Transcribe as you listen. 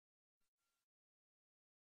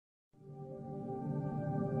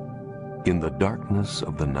In the darkness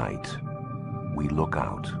of the night, we look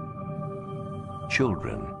out.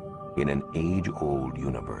 Children in an age-old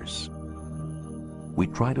universe. We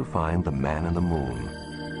try to find the man in the moon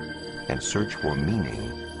and search for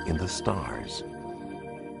meaning in the stars.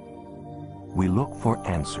 We look for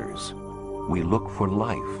answers. We look for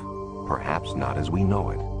life, perhaps not as we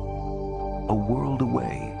know it. A world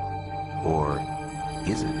away, or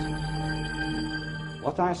is it?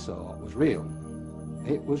 What I saw was real.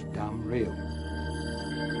 It was damn real.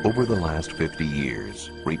 Over the last 50 years,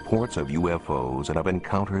 reports of UFOs and of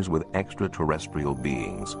encounters with extraterrestrial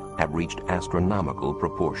beings have reached astronomical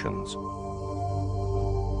proportions.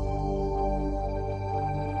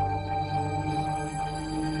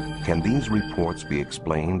 Can these reports be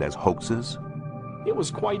explained as hoaxes? It was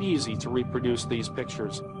quite easy to reproduce these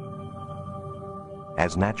pictures.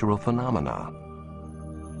 As natural phenomena?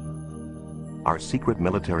 Are secret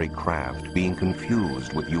military craft being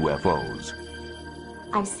confused with UFOs?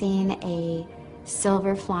 I've seen a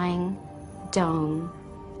silver flying dome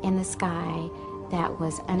in the sky that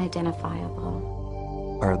was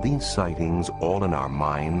unidentifiable. Are these sightings all in our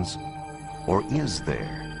minds? Or is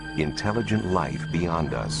there intelligent life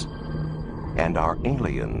beyond us? And are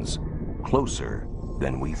aliens closer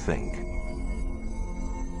than we think?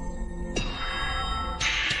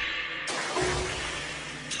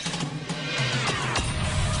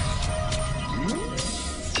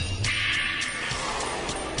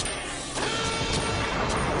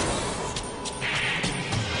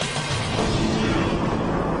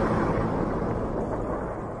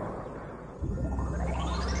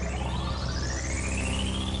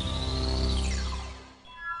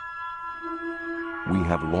 We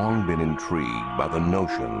have long been intrigued by the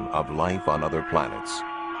notion of life on other planets,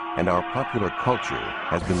 and our popular culture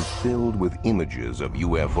has been filled with images of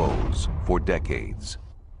UFOs for decades.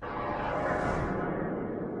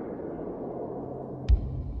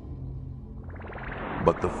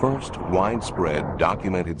 But the first widespread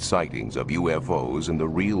documented sightings of UFOs in the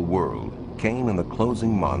real world came in the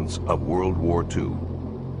closing months of World War II.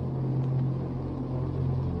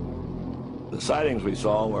 The sightings we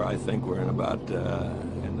saw were, I think, were in about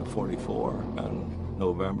in the 44, in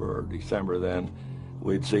November or December then.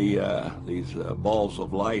 We'd see these balls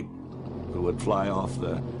of light that would fly off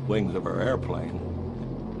the wings of our airplane.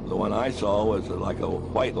 The one I saw was like a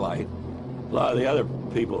white light. A lot of the other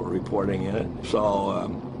people reporting in it saw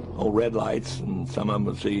red lights, and some of them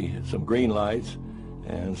would see some green lights,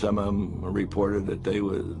 and some of them reported that they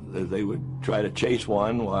would try to chase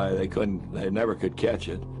one while they never could catch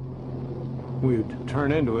it. We would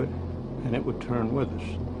turn into it, and it would turn with us.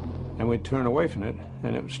 And we'd turn away from it,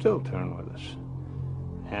 and it would still turn with us.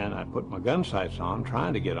 And I put my gun sights on,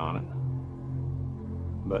 trying to get on it,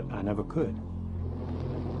 but I never could.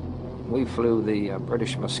 We flew the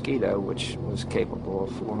British Mosquito, which was capable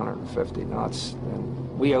of 450 knots,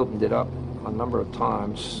 and we opened it up a number of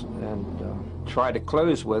times and tried to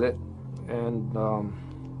close with it, and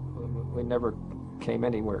we never came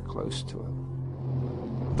anywhere close to it.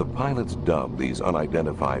 The pilots dubbed these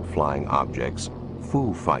unidentified flying objects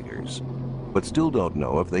Foo Fighters, but still don't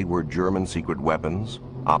know if they were German secret weapons,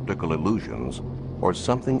 optical illusions, or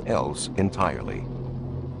something else entirely.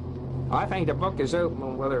 I think the book is open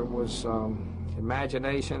on whether it was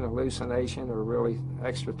imagination, hallucination, or really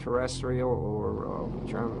extraterrestrial or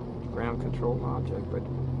German ground-controlled object, but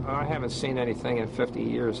I haven't seen anything in 50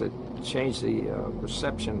 years that changed the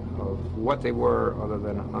perception of what they were other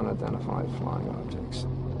than unidentified flying objects.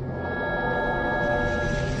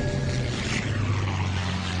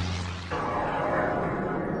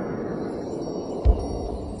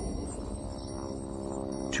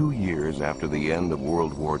 Two years after the end of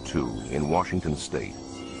World War II in Washington State,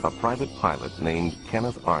 a private pilot named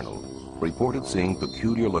Kenneth Arnold reported seeing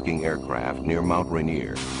peculiar-looking aircraft near Mount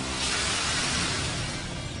Rainier.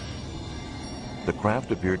 The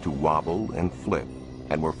craft appeared to wobble and flip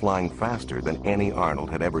and were flying faster than any Arnold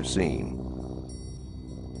had ever seen.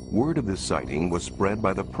 Word of this sighting was spread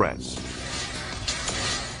by the press,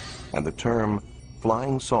 and the term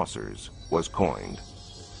flying saucers was coined.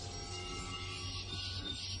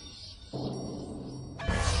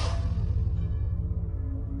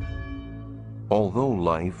 Although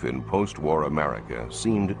life in post-war America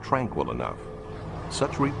seemed tranquil enough,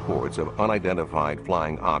 such reports of unidentified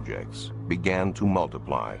flying objects began to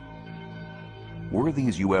multiply. Were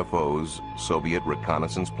these UFOs Soviet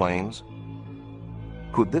reconnaissance planes?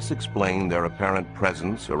 Could this explain their apparent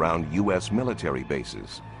presence around U.S. military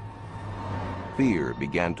bases? Fear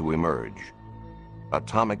began to emerge.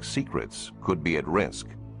 Atomic secrets could be at risk.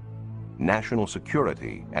 National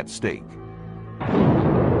security at stake.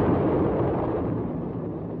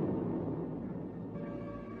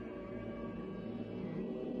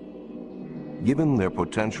 Given their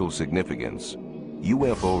potential significance,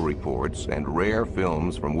 UFO reports and rare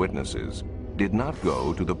films from witnesses did not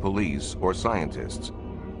go to the police or scientists.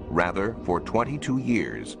 Rather, for 22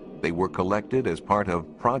 years, they were collected as part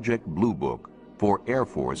of Project Blue Book for Air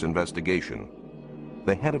Force investigation.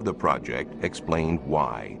 The head of the project explained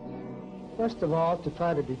why. First of all, to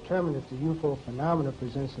try to determine if the UFO phenomena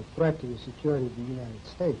presents a threat to the security of the United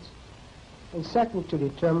States. And second, to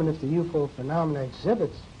determine if the UFO phenomena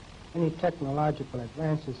exhibits any technological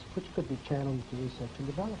advances which could be channeled into research and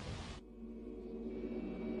development.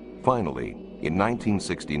 Finally, in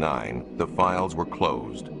 1969, the files were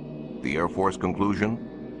closed. The Air Force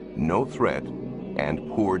conclusion? No threat and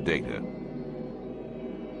poor data.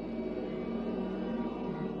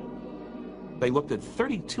 They looked at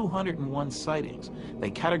 3,201 sightings.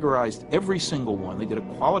 They categorized every single one. They did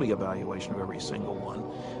a quality evaluation of every single one.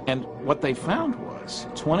 And what they found was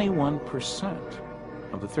 21%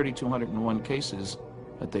 of the 3,201 cases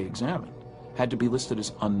that they examined had to be listed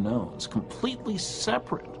as unknowns, completely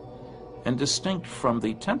separate and distinct from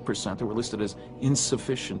the 10% that were listed as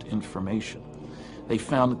insufficient information. They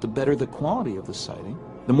found that the better the quality of the sighting,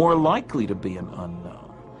 the more likely to be an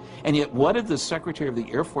unknown. And yet, what did the Secretary of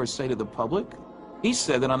the Air Force say to the public? He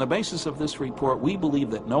said that on the basis of this report, we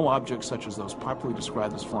believe that no objects such as those popularly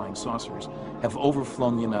described as flying saucers have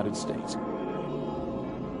overflown the United States.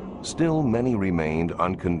 Still, many remained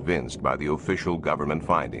unconvinced by the official government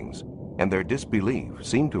findings, and their disbelief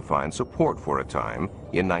seemed to find support for a time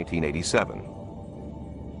in 1987.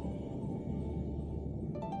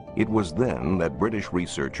 It was then that British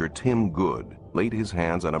researcher Tim Good laid his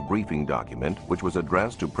hands on a briefing document which was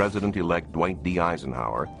addressed to President-elect Dwight D.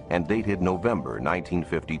 Eisenhower and dated November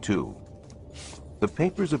 1952. The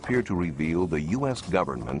papers appear to reveal the U.S.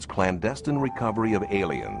 government's clandestine recovery of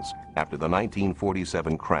aliens after the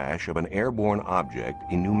 1947 crash of an airborne object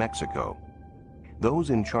in New Mexico.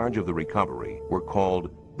 Those in charge of the recovery were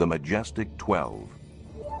called the Majestic 12.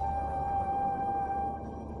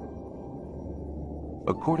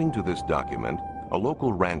 According to this document, a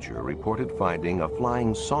local rancher reported finding a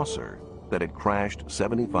flying saucer that had crashed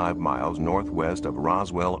 75 miles northwest of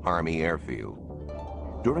Roswell Army Airfield.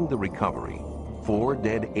 During the recovery, 4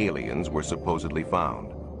 dead aliens were supposedly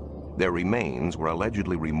found. Their remains were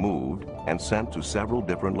allegedly removed and sent to several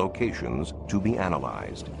different locations to be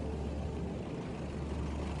analyzed.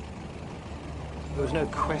 There was no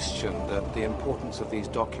question that the importance of these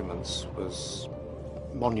documents was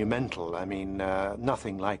monumental. I mean,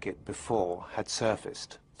 nothing like it before had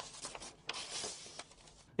surfaced.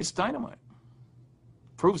 It's dynamite.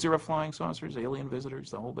 Proves there are flying saucers, alien visitors,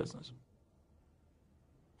 the whole business.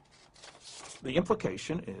 The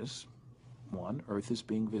implication is, 1, Earth is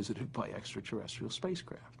being visited by extraterrestrial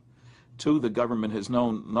spacecraft. 2, the government has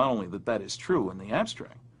known not only that that is true in the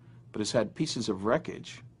abstract, but has had pieces of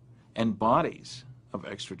wreckage and bodies of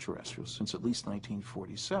extraterrestrials since at least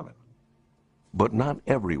 1947. But not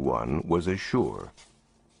everyone was as sure.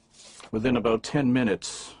 Within about 10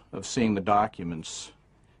 minutes of seeing the documents,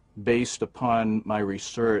 based upon my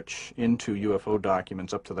research into UFO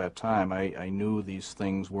documents up to that time, I knew these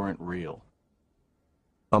things weren't real.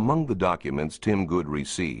 Among the documents Tim Good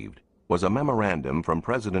received was a memorandum from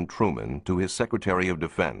President Truman to his Secretary of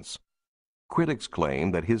Defense. Critics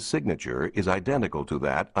claim that his signature is identical to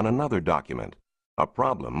that on another document, a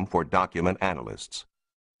problem for document analysts.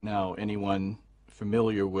 Now, anyone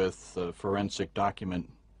familiar with forensic document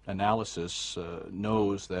analysis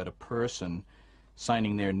knows that a person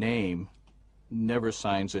signing their name never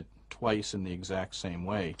signs it twice in the exact same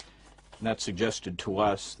way. And that suggested to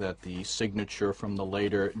us that the signature from the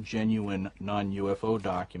later genuine non-UFO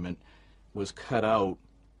document was cut out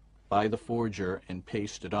by the forger and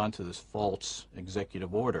pasted onto this false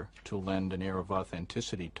executive order to lend an air of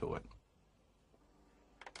authenticity to it.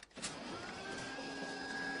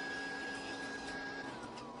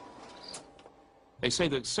 They say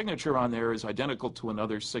the signature on there is identical to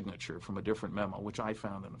another signature from a different memo, which I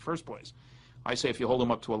found in the first place. I say if you hold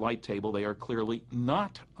them up to a light table, they are clearly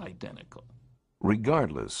not identical.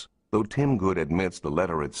 Regardless, though Tim Good admits the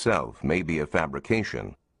letter itself may be a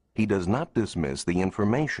fabrication, he does not dismiss the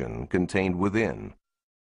information contained within.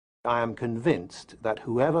 I am convinced that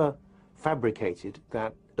whoever fabricated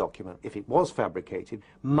that document, if it was fabricated,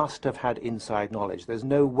 must have had inside knowledge. There's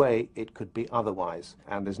no way it could be otherwise.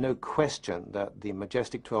 And there's no question that the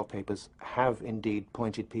Majestic 12 papers have indeed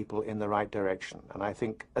pointed people in the right direction. And I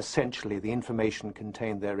think essentially the information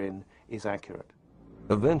contained therein is accurate.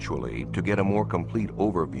 Eventually, to get a more complete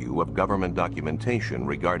overview of government documentation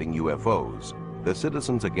regarding UFOs, the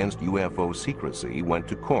Citizens Against UFO Secrecy went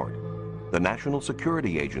to court. The National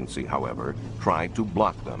Security Agency, however, tried to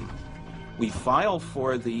block them. We filed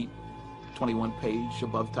for the 21-page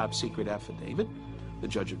above top secret affidavit. The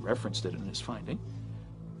judge had referenced it in his finding,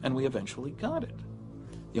 and we eventually got it.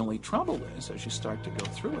 The only trouble is, as you start to go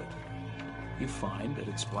through it, you find that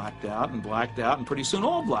it's blacked out, and pretty soon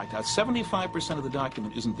all blacked out. 75% of the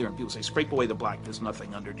document isn't there, and people say, scrape away the black, there's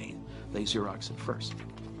nothing underneath. They Xerox it first.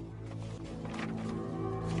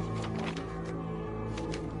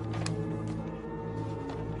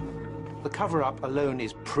 The cover-up alone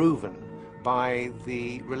is proven by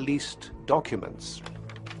the released documents,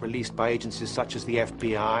 released by agencies such as the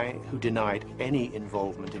FBI, who denied any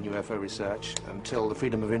involvement in UFO research until the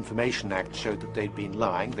Freedom of Information Act showed that they'd been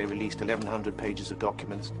lying. They released 1,100 pages of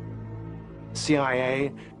documents.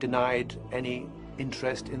 CIA denied any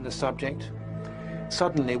interest in the subject.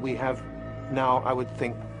 Suddenly we have now, I would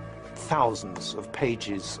think, thousands of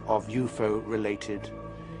pages of UFO-related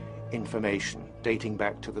information dating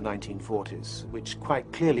back to the 1940s, which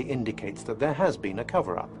quite clearly indicates that there has been a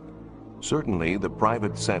cover-up. Certainly, the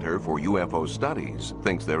private Center for UFO Studies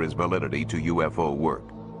thinks there is validity to UFO work.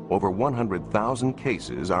 Over 100,000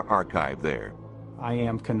 cases are archived there. I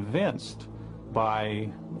am convinced by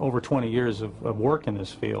over 20 years of work in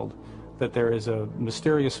this field that there is a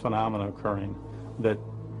mysterious phenomenon occurring that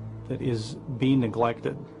is being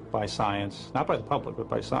neglected by science, not by the public, but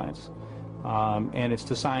by science. And it's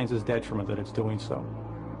to science's detriment that it's doing so.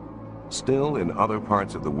 Still, in other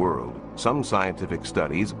parts of the world, some scientific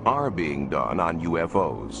studies are being done on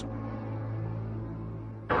UFOs.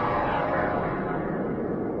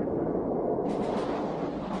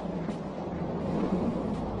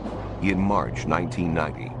 In March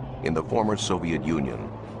 1990, in the former Soviet Union,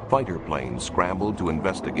 fighter planes scrambled to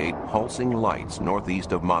investigate pulsing lights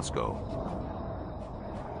northeast of Moscow.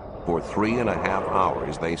 For 3.5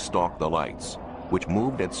 hours, they stalked the lights, which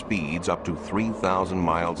moved at speeds up to 3,000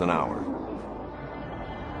 miles an hour.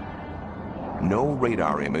 No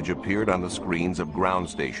radar image appeared on the screens of ground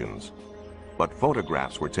stations, but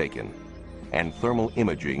photographs were taken, and thermal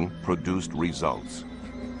imaging produced results.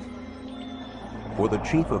 For the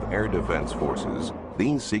Chief of Air Defense Forces,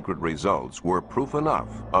 these secret results were proof enough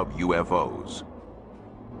of UFOs.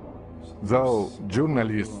 Though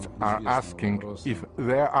journalists are asking if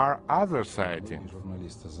there are other sightings,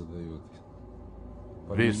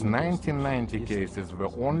 these 1990 cases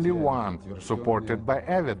were only one supported by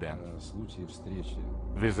evidence.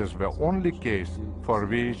 This is the only case for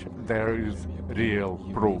which there is real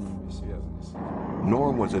proof.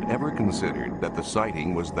 Nor was it ever considered that the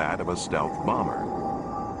sighting was that of a stealth bomber.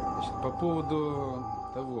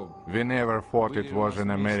 We never thought it was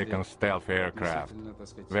an American stealth aircraft.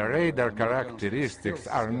 The radar characteristics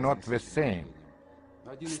are not the same.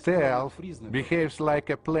 Stealth behaves like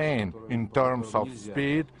a plane in terms of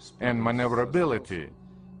speed and maneuverability.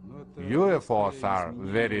 UFOs are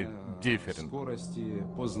very different.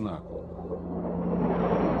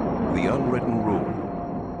 The unwritten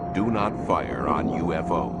rule: do not fire on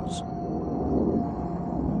UFOs.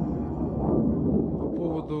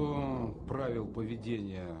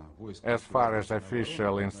 As far as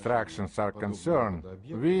official instructions are concerned,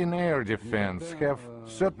 we in air defense have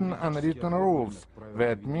certain unwritten rules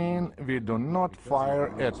that mean we do not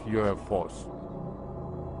fire at UFOs.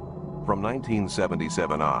 From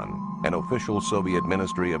 1977 on, an official Soviet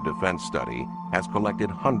Ministry of Defense study has collected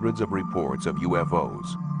hundreds of reports of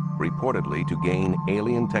UFOs, reportedly to gain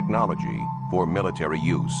alien technology for military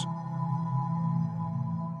use.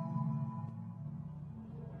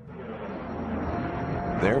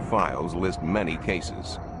 Their files list many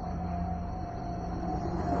cases.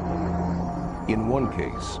 In one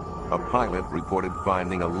case, a pilot reported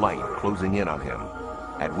finding a light closing in on him,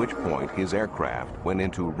 at which point his aircraft went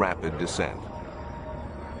into rapid descent.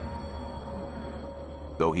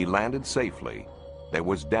 Though he landed safely, there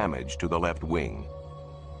was damage to the left wing.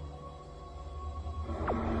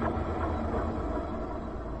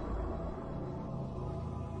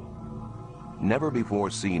 Never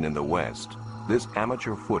before seen in the West, this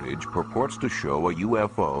amateur footage purports to show a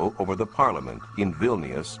UFO over the parliament in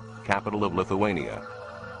Vilnius, capital of Lithuania.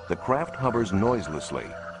 The craft hovers noiselessly,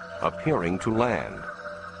 appearing to land.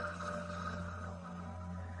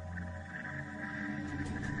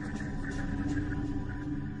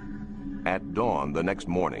 At dawn the next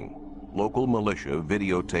morning, local militia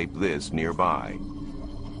videotaped this nearby.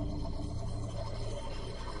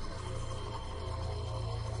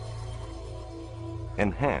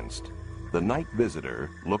 Enhanced, the night visitor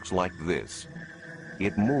looks like this.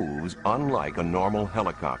 It moves unlike a normal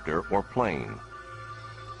helicopter or plane.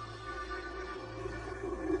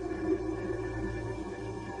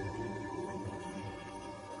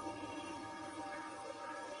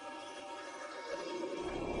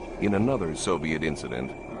 In another Soviet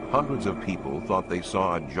incident, hundreds of people thought they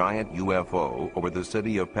saw a giant UFO over the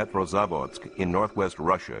city of Petrozavodsk in northwest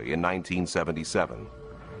Russia in 1977.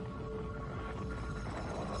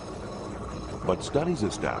 But studies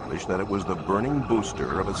established that it was the burning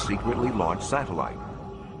booster of a secretly launched satellite.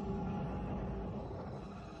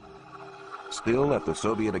 Still, at the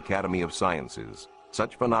Soviet Academy of Sciences,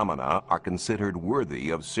 such phenomena are considered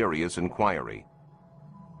worthy of serious inquiry.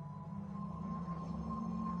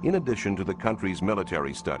 In addition to the country's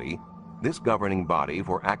military study, this governing body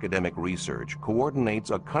for academic research coordinates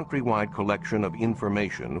a countrywide collection of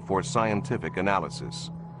information for scientific analysis.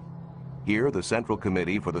 Here, the Central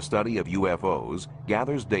Committee for the Study of UFOs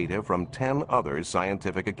gathers data from 10 other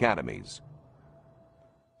scientific academies.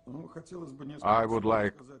 I would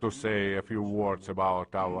like to say a few words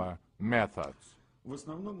about our methods.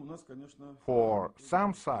 For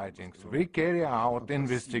some sightings, we carry out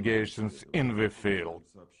investigations in the field.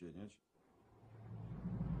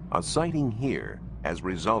 A sighting here has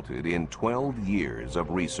resulted in 12 years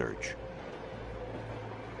of research.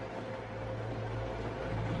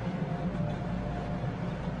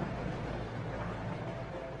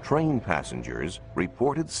 Train passengers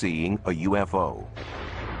reported seeing a UFO,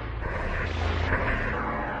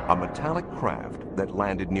 a metallic craft that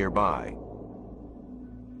landed nearby.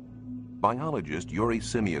 Biologist Yuri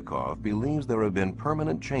Simyakov believes there have been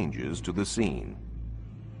permanent changes to the scene.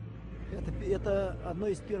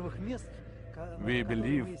 We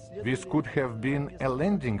believe this could have been a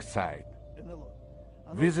landing site.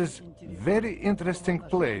 This is a very interesting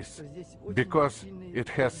place because it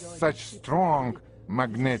has such strong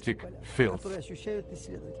magnetic fields.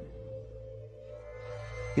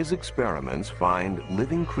 His experiments find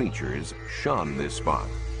living creatures shun this spot.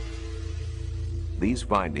 These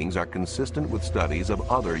findings are consistent with studies of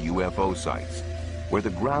other UFO sites, where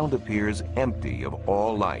the ground appears empty of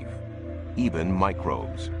all life, even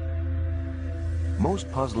microbes. Most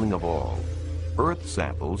puzzling of all, Earth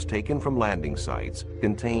samples taken from landing sites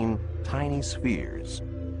contain tiny spheres.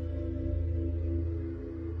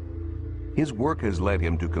 His work has led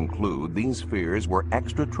him to conclude these spheres were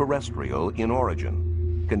extraterrestrial in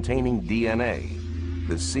origin, containing DNA,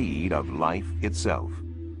 the seed of life itself.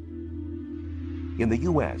 In the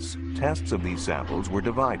U.S., tests of these samples were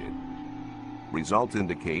divided. Results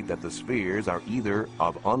indicate that the spheres are either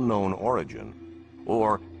of unknown origin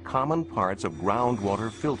or common parts of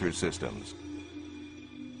groundwater filter systems.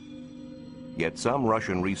 Yet some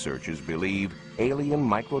Russian researchers believe alien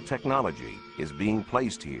microtechnology is being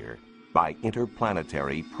placed here by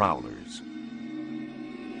interplanetary prowlers.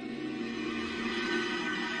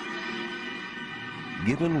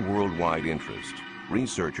 Given worldwide interest,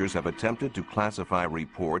 researchers have attempted to classify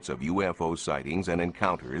reports of UFO sightings and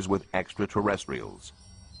encounters with extraterrestrials.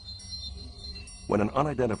 When an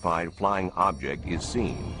unidentified flying object is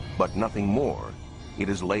seen, but nothing more, it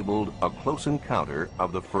is labeled a close encounter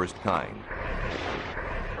of the first kind.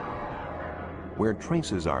 Where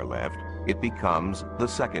traces are left, it becomes the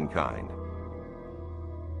second kind.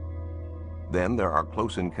 Then there are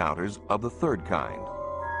close encounters of the third kind,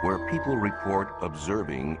 where people report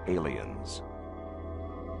observing aliens.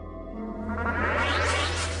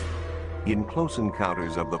 In close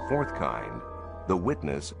encounters of the fourth kind, the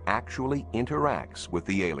witness actually interacts with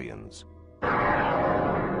the aliens.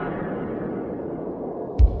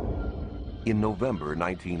 In November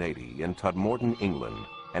 1980, in Todmorden, England,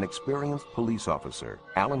 an experienced police officer,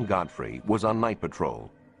 Alan Godfrey, was on night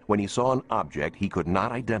patrol when he saw an object he could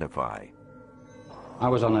not identify. I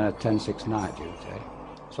was on a 10-6 night duty,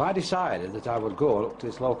 so I decided that I would go up to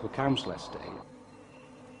this local council estate.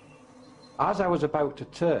 As I was about to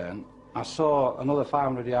turn, I saw another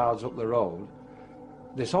 500 yards up the road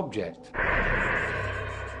this object.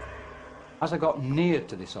 As I got near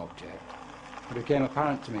to this object, it became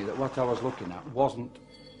apparent to me that what I was looking at wasn't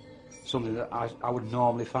something that I would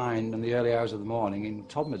normally find in the early hours of the morning in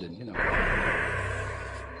Todmorden, you know.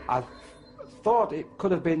 I thought it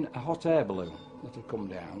could have been a hot air balloon that had come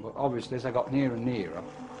down, but obviously as I got nearer and nearer,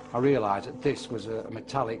 I realised that this was a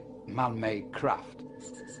metallic, man-made craft.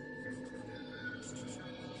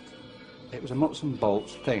 It was a nuts and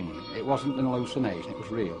bolts thing. It wasn't an hallucination, it was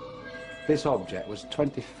real. This object was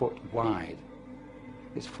 20 foot wide.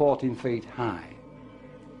 It's 14 feet high.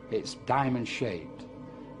 It's diamond shaped.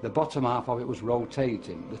 The bottom half of it was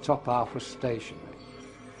rotating, the top half was stationary.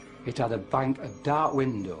 It had a bank of dark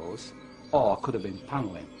windows, or could have been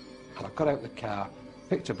panelling. And I got out the car,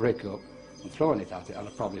 picked a brick up, and thrown it at it, and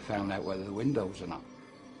I probably found out whether the windows or not.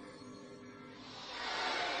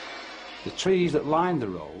 The trees that lined the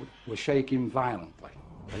road were shaking violently.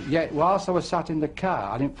 Yet, whilst I was sat in the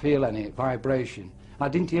car, I didn't feel any vibration. I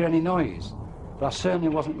didn't hear any noise, but I certainly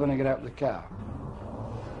wasn't going to get out of the car.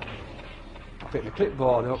 I picked my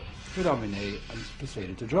clipboard up, stood on my knee, and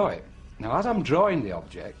proceeded to draw it. Now, as I'm drawing the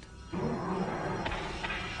object,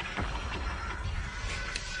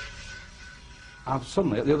 I'm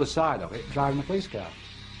suddenly at the other side of it, driving a police car.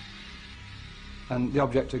 And the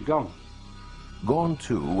object had gone. Gone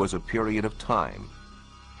too was a period of time.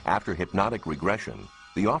 After hypnotic regression,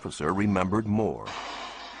 the officer remembered more.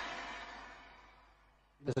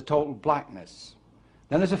 There's a total blackness.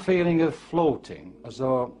 Then there's a feeling of floating, as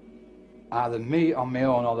though either me on my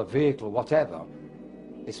own or the vehicle, whatever,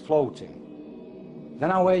 is floating.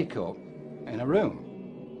 Then I wake up in a room.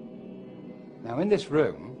 Now in this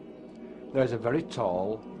room, there's a very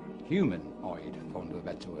tall humanoid, for want of a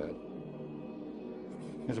better word.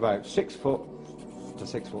 He's about 6 foot to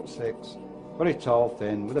 6'6", very tall,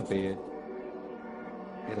 thin, with a beard.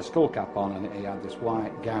 He had a skull cap on and he had this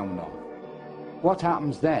white gown on. What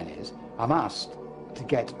happens then is, I'm asked to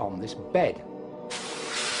get on this bed.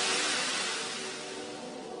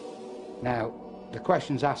 Now, the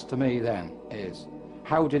questions asked to me then is,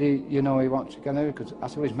 how did he, he wants to get over? Because I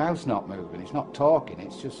said, his mouth's not moving, he's not talking,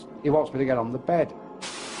 it's just, he wants me to get on the bed.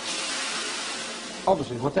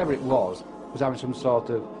 Obviously, whatever it was having some sort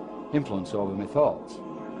of influence over my thoughts.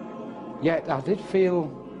 Yet, I did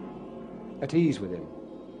feel at ease with him.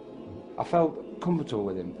 I felt comfortable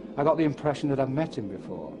with him. I got the impression that I'd met him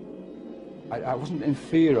before. I wasn't in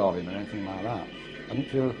fear of him or anything like that. I didn't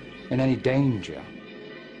feel in any danger.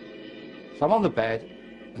 So I'm on the bed,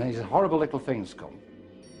 and then these horrible little things come.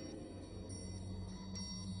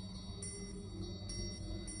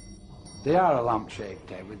 They are a lamp-shaped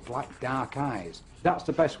head with black, dark eyes. That's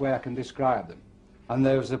the best way I can describe them. And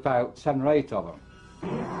there was about 7 or 8 of them.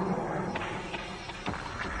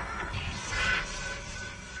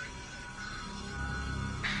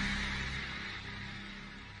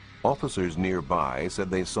 Officers nearby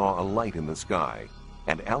said they saw a light in the sky,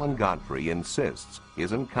 and Alan Godfrey insists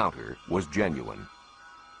his encounter was genuine.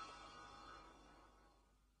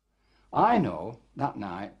 I know that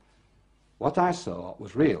night what I saw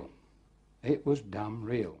was real. It was damn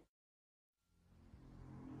real.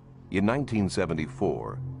 In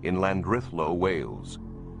 1974, in Llandrillo, Wales,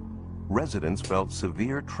 residents felt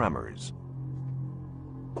severe tremors.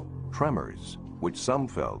 Tremors which some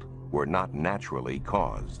felt were not naturally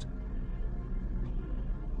caused.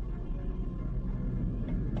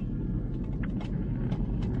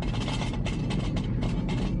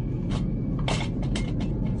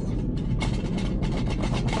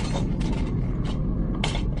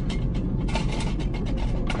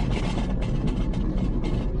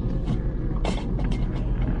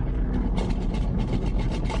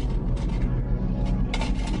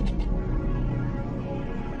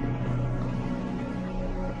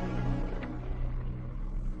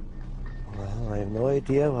 I have no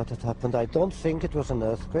idea what had happened. I don't think it was an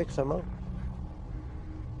earthquake somehow.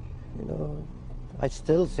 I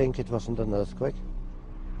still think it wasn't an earthquake.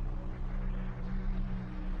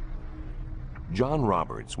 John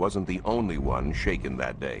Roberts wasn't the only one shaken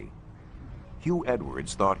that day. Hugh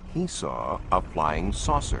Edwards thought he saw a flying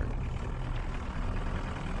saucer.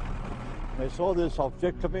 I saw this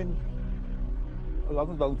object come in along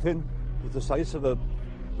the mountain with the size of a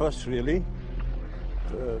bus, really.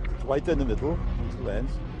 Right in the middle, on two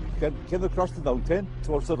ends. Came across the mountain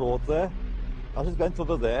towards the road there. As it went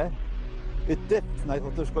over there, it dipped, and I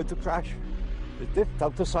thought it was going to crash. It dipped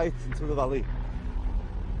out of sight into the valley.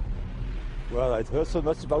 Well, I'd heard so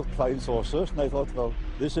much about flying saucers, and I thought, well,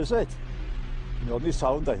 this is it. And the only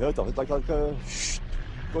sound I heard of it, like a shh,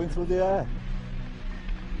 going through the air.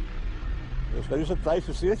 I was very surprised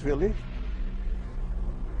to see it, really.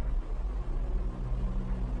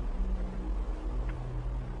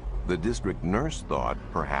 The district nurse thought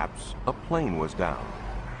perhaps a plane was down.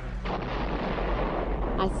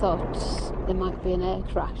 I thought there might be an air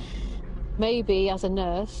crash. Maybe as a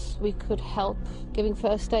nurse we could help giving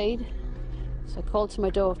first aid. So I called to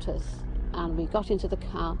my daughters and we got into the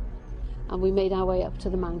car and we made our way up to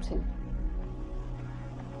the mountain.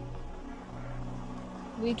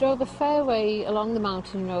 We drove a fair way along the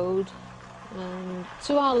mountain road, and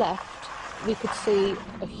to our left we could see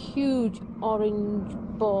a huge orange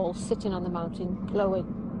ball sitting on the mountain, glowing.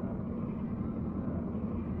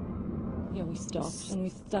 Yeah, we stopped and we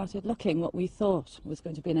started looking what we thought was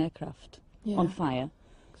going to be an aircraft on fire.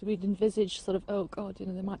 Because we'd envisaged sort of, oh God,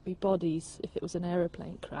 there might be bodies if it was an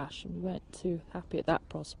aeroplane crash, and we weren't too happy at that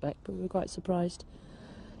prospect, but we were quite surprised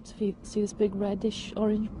to see this big reddish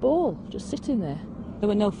orange ball just sitting there. There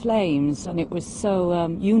were no flames and it was so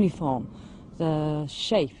uniform The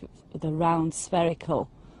shape, the round spherical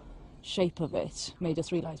shape of it, made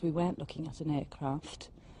us realise we weren't looking at an aircraft.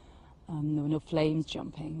 There were no flames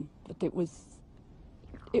jumping, but it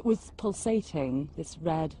was pulsating, this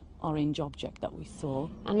red-orange object that we saw.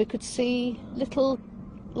 And we could see little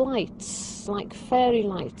lights, like fairy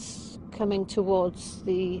lights, coming towards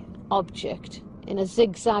the object in a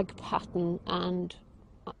zigzag pattern, and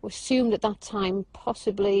we assumed at that time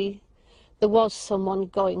possibly there was someone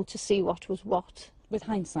going to see what was what. With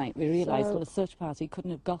hindsight, we realised that a search party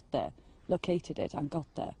couldn't have got there, located it and got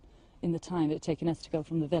there in the time it had taken us to go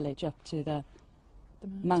from the village up to the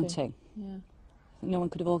mounting. Yeah. No one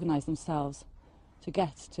could have organised themselves to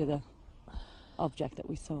get to the object that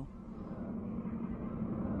we saw.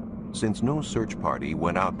 Since no search party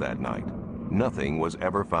went out that night, nothing was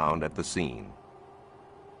ever found at the scene.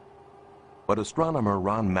 But astronomer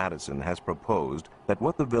Ron Madison has proposed that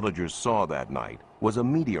what the villagers saw that night was a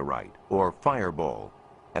meteorite or fireball,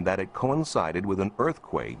 and that it coincided with an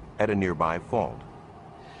earthquake at a nearby fault.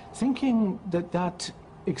 Thinking that that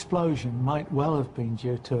explosion might well have been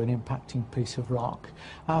due to an impacting piece of rock,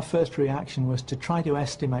 our first reaction was to try to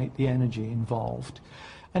estimate the energy involved.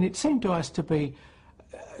 And it seemed to us to be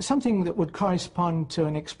something that would correspond to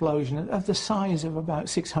an explosion of the size of about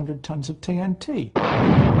 600 tons of TNT.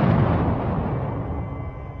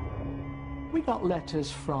 We got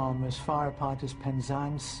letters from as far apart as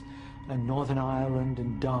Penzance and Northern Ireland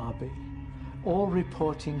and Derby, all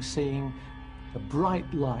reporting seeing a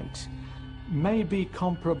bright light, maybe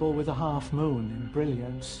comparable with a half moon in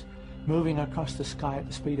brilliance, moving across the sky at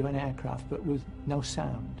the speed of an aircraft but with no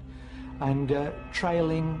sound, and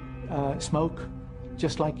trailing smoke,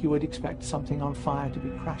 just like you would expect something on fire to be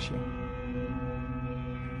crashing.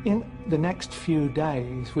 In the next few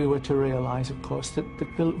days, we were to realise, of course, that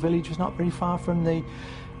the village was not very far from the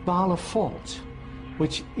Bala Fault,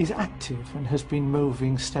 which is active and has been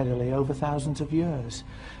moving steadily over thousands of years.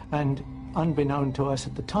 And unbeknown to us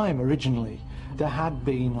at the time, originally, there had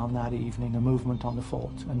been on that evening a movement on the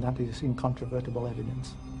fault, and that is incontrovertible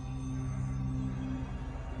evidence.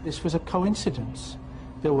 This was a coincidence.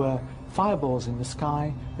 There were fireballs in the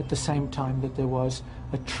sky at the same time that there was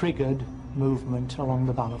a triggered movement along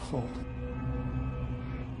the Bala Fault.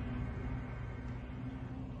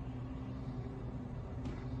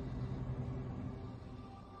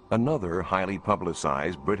 Another highly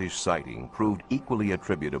publicized British sighting proved equally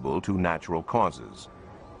attributable to natural causes,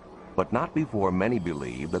 but not before many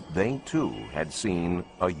believed that they too had seen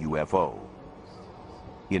a UFO.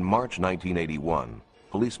 In March 1981,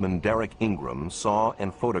 policeman Derek Ingram saw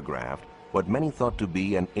and photographed what many thought to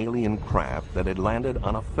be an alien craft that had landed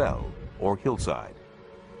on a fell or hillside.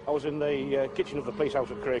 I was in the kitchen of the police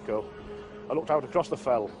house at Cracoe. I looked out across the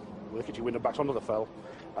fell, with the kitchen window backs onto the fell,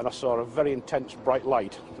 and I saw a very intense bright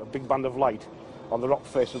light, a big band of light, on the rock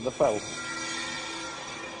face of the fell.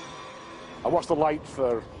 I watched the light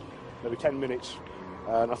for maybe 10 minutes,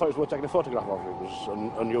 and I thought it was worth taking a photograph of. It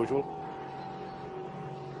was unusual.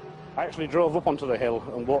 I actually drove up onto the hill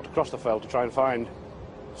and walked across the fell to try and find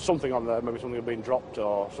something on there, maybe something had been dropped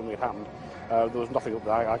or something had happened. There was nothing up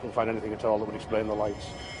there. I couldn't find anything at all that would explain the lights.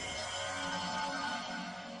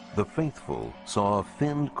 The faithful saw a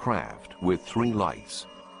finned craft with 3 lights,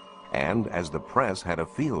 and as the press had a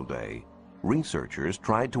field day, researchers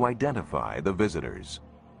tried to identify the visitors.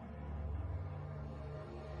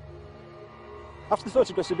 After the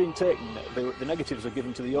photographs had been taken, the negatives were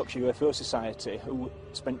given to the Yorkshire UFO Society, who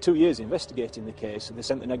spent 2 years investigating the case, and they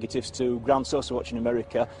sent the negatives to Ground Source Watch in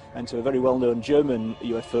America and to a very well-known German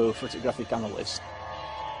UFO photographic analyst.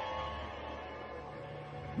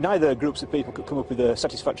 Neither groups of people could come up with a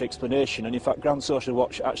satisfactory explanation, and in fact Ground Social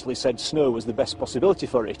Watch actually said snow was the best possibility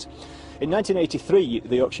for it. In 1983,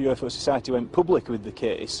 the Yorkshire UFO Society went public with the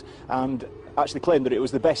case and actually claimed that it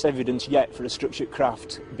was the best evidence yet for a structured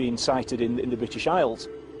craft being sighted in the British Isles.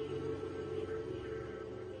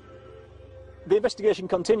 The investigation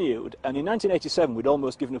continued, and in 1987 we'd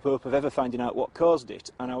almost given up hope of ever finding out what caused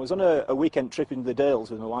it, and I was on a weekend trip into the Dales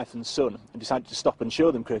with my wife and son and decided to stop and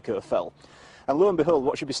show them Cracoe Fell. And lo and behold,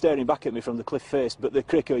 what should be staring back at me from the cliff face but the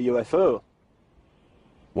Cracoe UFO.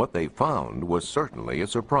 What they found was certainly a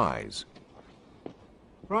surprise.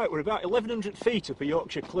 Right, we're about 1,100 feet up a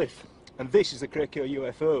Yorkshire cliff, and this is the Cracoe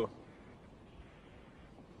UFO.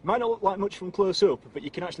 Might not look like much from close up, but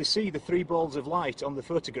you can actually see the 3 balls of light on the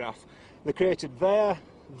photograph. They're created there,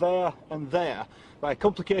 there and there by a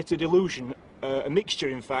complicated illusion, a mixture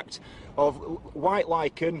in fact, of white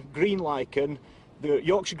lichen, green lichen, the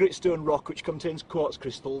Yorkshire gritstone rock which contains quartz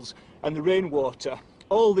crystals, and the rainwater.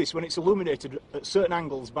 All this, when it's illuminated at certain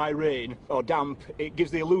angles by rain or damp, it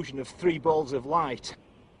gives the illusion of 3 balls of light.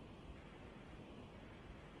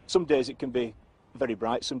 Some days it can be very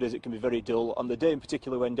bright, some days it can be very dull. On the day in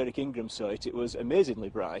particular when Derek Ingram saw it, it was amazingly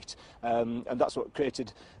bright, and that's what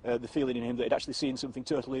created the feeling in him that he'd actually seen something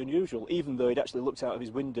totally unusual, even though he'd actually looked out of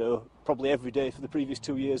his window probably every day for the previous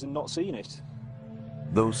 2 years and not seen it.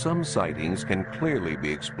 Though some sightings can clearly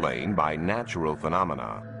be explained by natural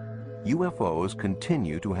phenomena, UFOs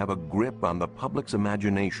continue to have a grip on the public's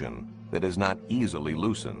imagination that is not easily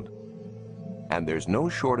loosened. And there's no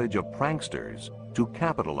shortage of pranksters to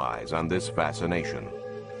capitalize on this fascination.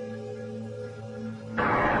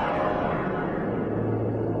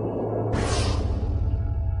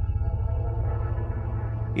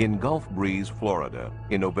 In Gulf Breeze, Florida,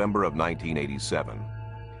 in November of 1987,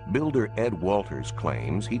 builder Ed Walters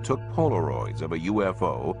claims he took Polaroids of a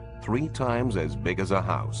UFO 3 times as big as a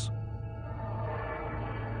house.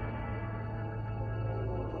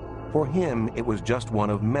 For him, it was just one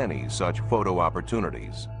of many such photo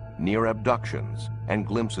opportunities, near abductions and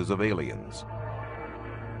glimpses of aliens.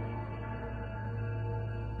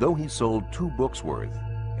 Though he sold 2 books worth,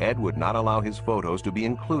 Ed would not allow his photos to be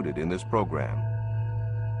included in this program.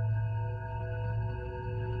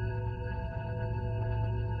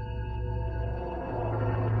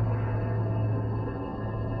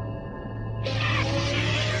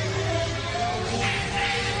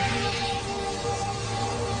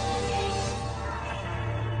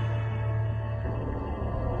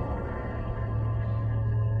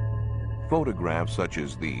 Photographs such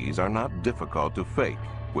as these are not difficult to fake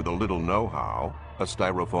with a little know-how, a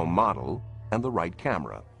styrofoam model, and the right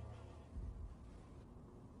camera.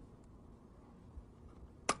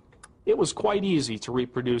 It was quite easy to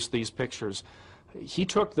reproduce these pictures. He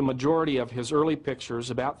took the majority of his early pictures,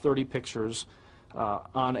 about 30 pictures,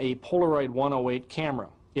 on a Polaroid 108 camera.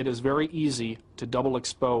 It is very easy to double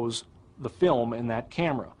expose the film in that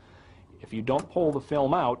camera. If you don't pull the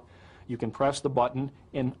film out, you can press the button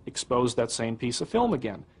and expose that same piece of film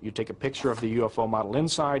again. You take a picture of the UFO model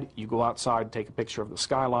inside, you go outside, take a picture of the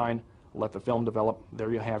skyline, let the film develop.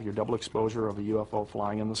 There you have your double exposure of a UFO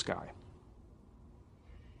flying in the sky.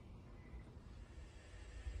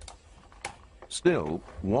 Still,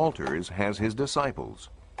 Walters has his disciples,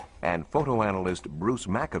 and photoanalyst Bruce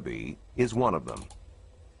Maccabee is one of them.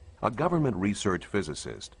 A government research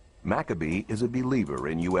physicist, Maccabee is a believer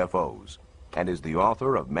in UFOs and is the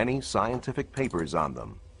author of many scientific papers on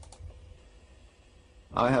them.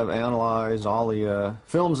 I have analyzed all the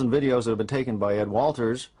films and videos that have been taken by Ed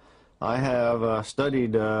Walters. I have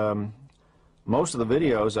studied most of the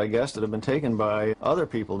videos, I guess, that have been taken by other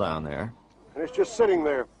people down there. And it's just sitting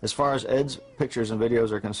there. As far as Ed's pictures and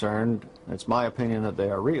videos are concerned, it's my opinion that they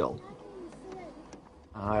are real.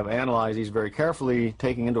 I've analyzed these very carefully,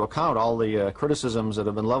 taking into account all the criticisms that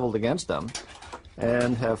have been leveled against them,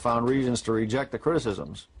 and have found reasons to reject the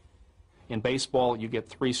criticisms. In baseball, you get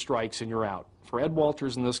 3 strikes and you're out. For Ed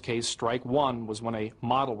Walters, in this case, strike 1 was when a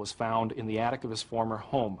model was found in the attic of his former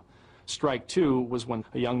home. Strike 2 was when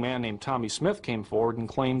a young man named Tommy Smith came forward and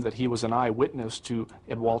claimed that he was an eyewitness to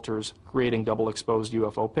Ed Walters creating double-exposed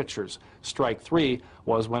UFO pictures. Strike 3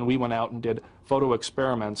 was when we went out and did photo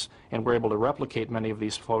experiments and were able to replicate many of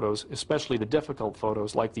these photos, especially the difficult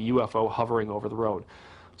photos like the UFO hovering over the road.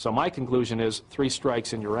 So my conclusion is 3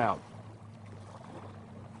 strikes and you're out.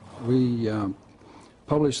 We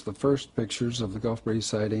published the first pictures of the Gulf Breeze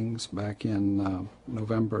sightings back in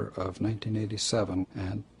November of 1987,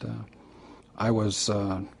 and I was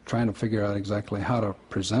trying to figure out exactly how to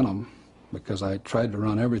present them, because I tried to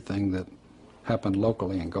run everything that happened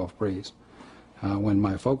locally in Gulf Breeze. When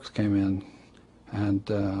my folks came in,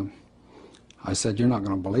 and I said, "You're not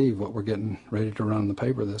going to believe what we're getting ready to run in the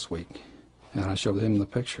paper this week." And I showed them the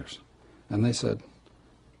pictures, and they said,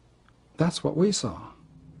 "That's what we saw."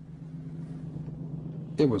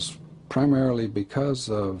 It was primarily because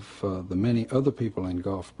of the many other people in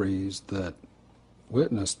Gulf Breeze that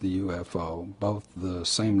witnessed the UFO, both the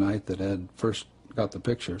same night that Ed first got the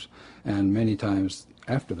pictures and many times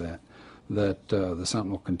after that, that the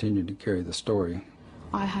Sentinel continued to carry the story.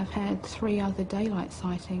 I have had 3 other daylight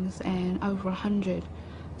sightings and over 100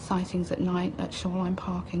 sightings at night at Shoreline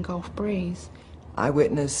Park in Gulf Breeze. I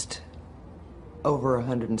witnessed over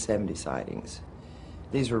 170 sightings.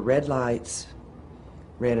 These were red lights,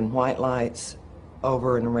 red and white lights,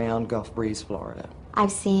 over and around Gulf Breeze, Florida.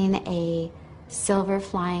 I've seen a silver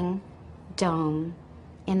flying dome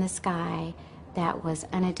in the sky that was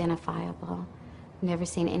unidentifiable. Never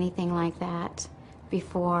seen anything like that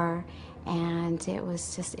before, and it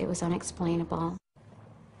was unexplainable.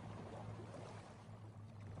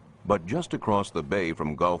 But just across the bay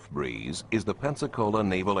from Gulf Breeze is the Pensacola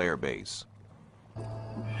Naval Air Base.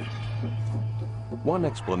 One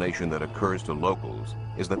explanation that occurs to locals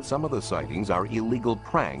is that some of the sightings are illegal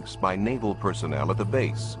pranks by naval personnel at the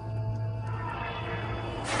base.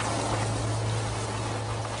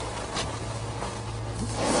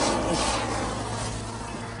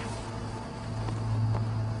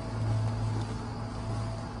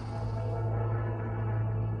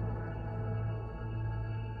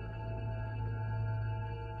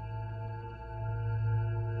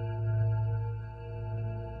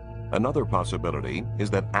 Another possibility is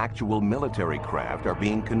that actual military craft are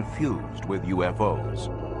being confused with UFOs.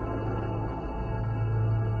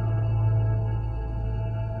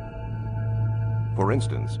 For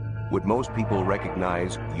instance, would most people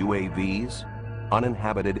recognize UAVs,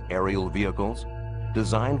 uninhabited aerial vehicles,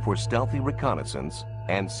 designed for stealthy reconnaissance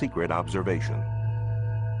and secret observation?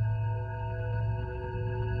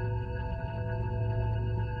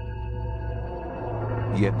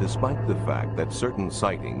 Yet despite the fact that certain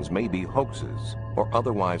sightings may be hoaxes or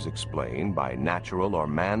otherwise explained by natural or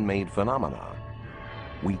man-made phenomena,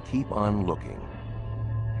 we keep on looking.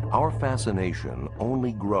 Our fascination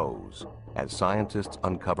only grows as scientists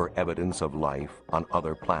uncover evidence of life on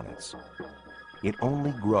other planets. It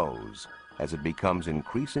only grows as it becomes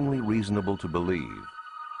increasingly reasonable to believe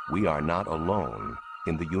we are not alone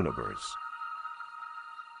in the universe.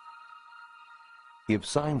 If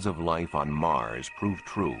signs of life on Mars prove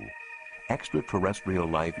true, extraterrestrial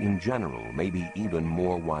life in general may be even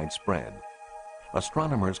more widespread.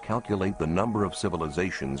 Astronomers calculate the number of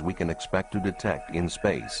civilizations we can expect to detect in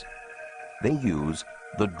space. They use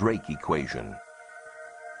the Drake equation.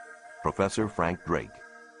 Professor Frank Drake.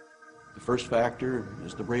 The first factor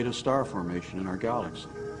is the rate of star formation in our galaxy.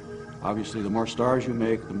 Obviously, the more stars you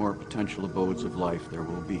make, the more potential abodes of life there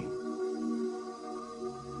will be.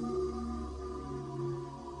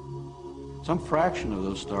 Some fraction of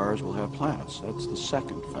those stars will have planets. That's the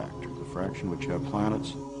second factor, the fraction which have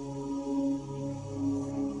planets.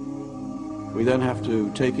 We then have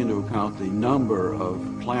to take into account the number of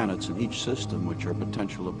planets in each system which are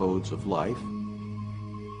potential abodes of life.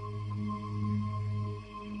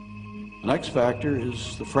 The next factor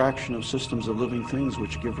is the fraction of systems of living things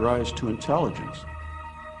which give rise to intelligence.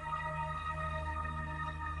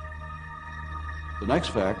 The next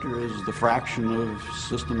factor is the fraction of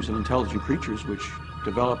systems of intelligent creatures which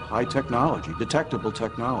develop high technology, detectable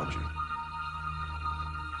technology.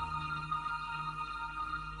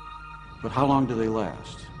 But how long do they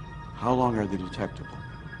last? How long are they detectable?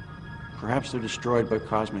 Perhaps they're destroyed by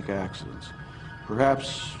cosmic accidents.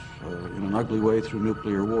 Perhaps in an ugly way through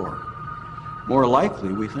nuclear war. More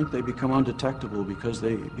likely, we think they become undetectable because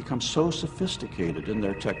they become so sophisticated in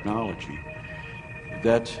their technology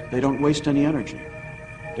that they don't waste any energy.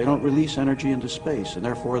 They don't release energy into space, and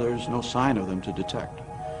therefore there's no sign of them to detect.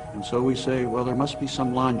 And so we say, well, there must be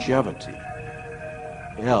some longevity.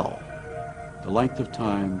 L, the length of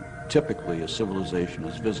time typically a civilization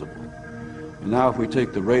is visible. And now if we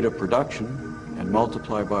take the rate of production and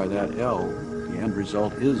multiply by that L, the end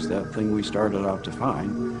result is that thing we started out to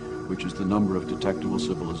find, which is the number of detectable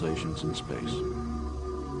civilizations in space.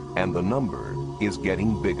 And the number is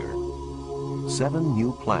getting bigger. 7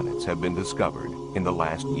 new planets have been discovered in the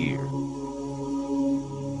last year.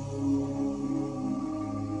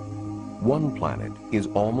 One planet is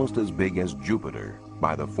almost as big as Jupiter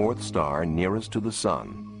by the 4th star nearest to the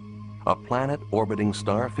Sun, a planet orbiting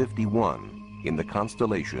star 51 in the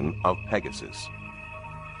constellation of Pegasus.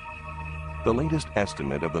 The latest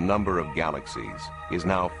estimate of the number of galaxies is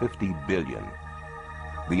now 50 billion.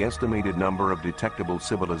 The estimated number of detectable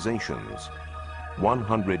civilizations,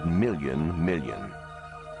 100 million.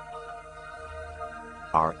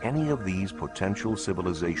 Are any of these potential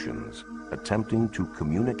civilizations attempting to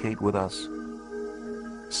communicate with us?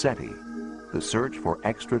 SETI, the search for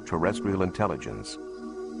extraterrestrial intelligence,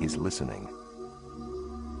 is listening.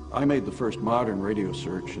 I made the first modern radio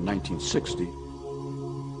search in 1960.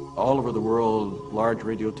 All over the world, large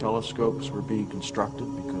radio telescopes were being constructed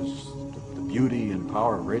because the beauty and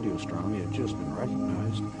power of radio astronomy had just been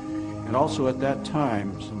recognized. And also at that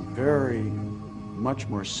time, some very much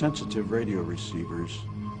more sensitive radio receivers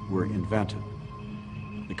were invented.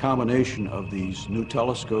 The combination of these new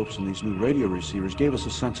telescopes and these new radio receivers gave us a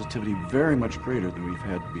sensitivity very much greater than we've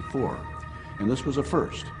had before. And this was a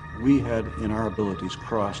first. We had, in our abilities,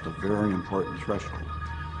 crossed a very important threshold.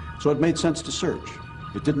 So it made sense to search.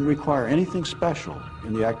 It didn't require anything special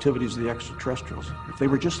in the activities of the extraterrestrials. If they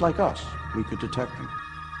were just like us, we could detect them.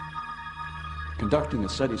 Conducting a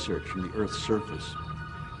SETI search from the Earth's surface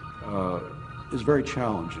is very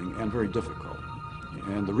challenging and very difficult.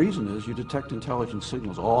 And the reason is you detect intelligent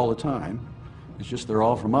signals all the time. It's just they're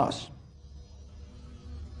all from us.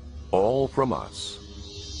 all from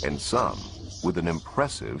us, and some with an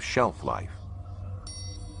impressive shelf life.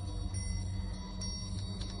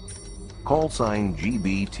 Call sign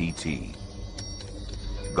GBTT,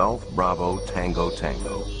 Golf Bravo Tango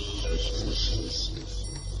Tango.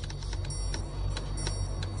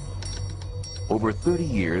 Over 30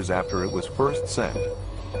 years after it was first sent,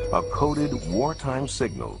 a coded wartime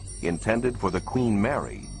signal intended for the Queen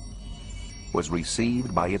Mary was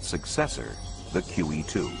received by its successor, the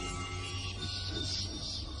QE-2.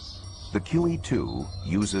 The QE-2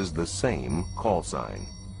 uses the same call sign.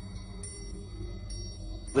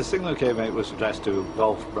 The signal came out was addressed to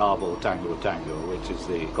Golf Bravo Tango Tango, which is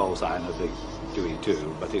the call sign of the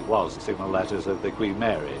QE-2, but it was the signal letters of the Queen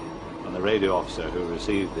Mary. And the radio officer who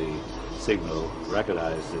received the signal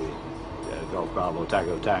recognized the Golf Bravo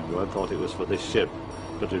Tango Tango and thought it was for this ship.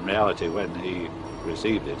 But in reality, when he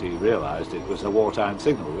received it, he realized it was a wartime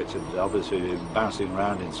signal, which had obviously been bouncing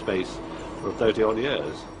around in space for 30-odd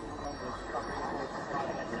years.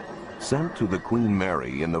 Sent to the Queen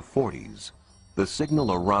Mary in the 40s, the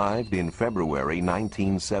signal arrived in February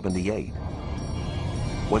 1978.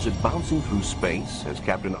 Was it bouncing through space, as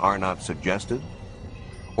Captain Arnott suggested,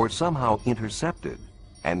 or somehow intercepted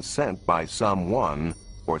and sent by someone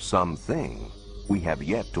or something we have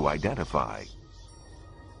yet to identify?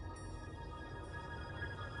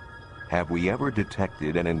 Have we ever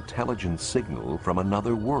detected an intelligent signal from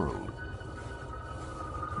another world?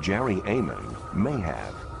 Jerry Amon may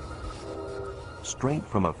have. Straight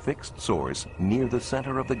from a fixed source near the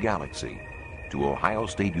center of the galaxy to Ohio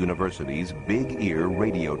State University's Big Ear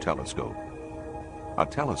Radio Telescope, a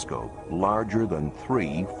telescope larger than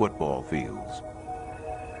 3 football fields.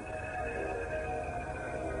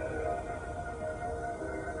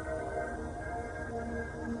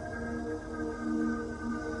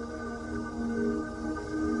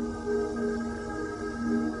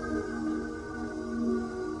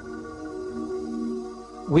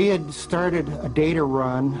 We had started a data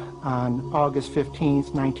run on August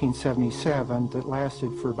 15th, 1977 that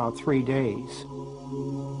lasted for about 3 days.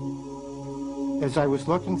 As I was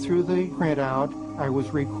looking through the printout, I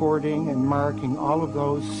was recording and marking all of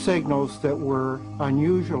those signals that were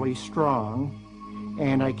unusually strong,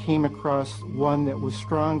 and I came across one that was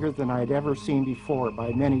stronger than I'd ever seen before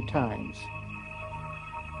by many times.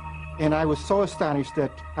 And I was so astonished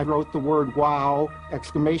that I wrote the word "wow!"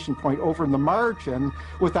 exclamation point over in the margin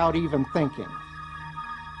without even thinking.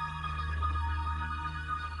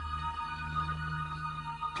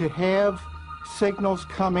 To have signals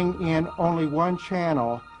coming in only one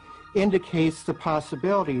channel indicates the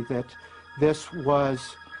possibility that this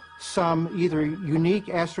was some either unique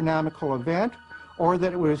astronomical event or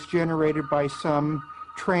that it was generated by some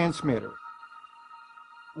transmitter.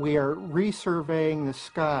 We are resurveying the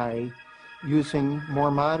sky using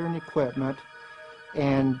more modern equipment,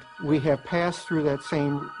 and we have passed through that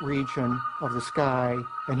same region of the sky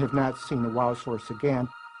and have not seen the wow source again.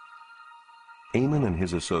 Amon and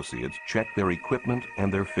his associates checked their equipment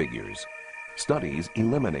and their figures. Studies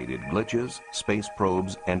eliminated glitches, space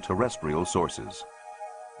probes, and terrestrial sources.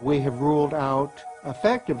 We have ruled out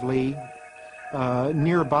effectively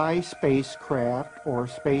nearby spacecraft or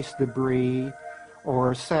space debris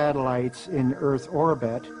or satellites in Earth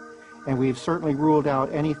orbit, and we've certainly ruled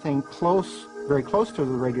out anything close, very close to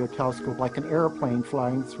the radio telescope, like an airplane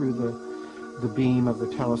flying through the beam of the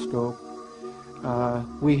telescope.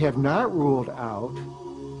 We have not ruled out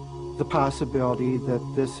the possibility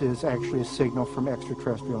that this is actually a signal from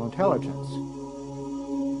extraterrestrial intelligence.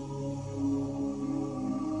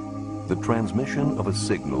 The transmission of a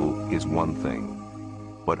signal is one thing.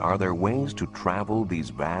 But are there ways to travel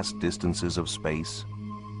these vast distances of space?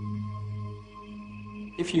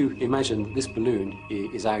 If you imagine this balloon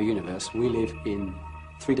is our universe, we live in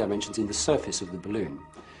 3 dimensions in the surface of the balloon.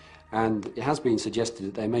 And it has been suggested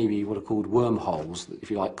that there may be what are called wormholes, that,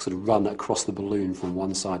 if you like, sort of run across the balloon from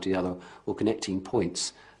one side to the other, or connecting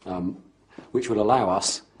points, which would allow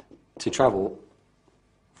us to travel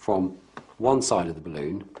from one side of the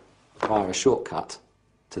balloon via a shortcut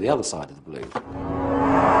to the other side of the balloon.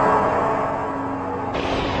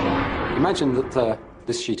 Imagine that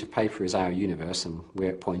this sheet of paper is our universe and we're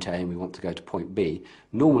at point A and we want to go to point B.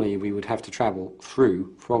 Normally we would have to travel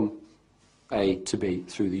through from A to B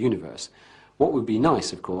through the universe. What would be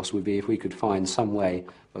nice, of course, would be if we could find some way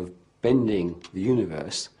of bending the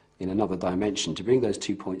universe in another dimension to bring those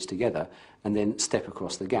 2 points together and then step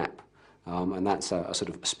across the gap. And that's a sort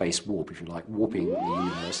of space warp, if you like, warping the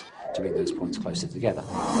universe to bring those points closer together.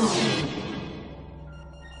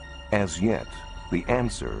 As yet, the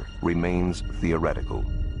answer remains theoretical.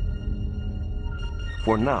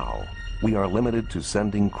 For now, we are limited to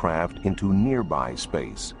sending craft into nearby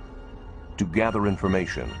space to gather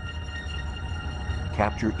information,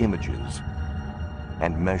 capture images,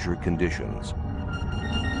 and measure conditions.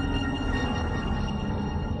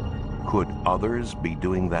 Could others be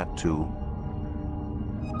doing that too?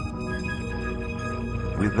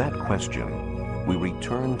 With that question, we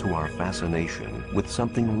return to our fascination with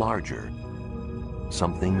something larger,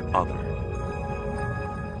 something other.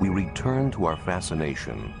 We return to our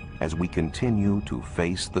fascination as we continue to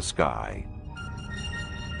face the sky,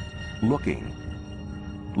 looking,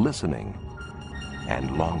 listening,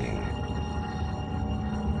 and longing.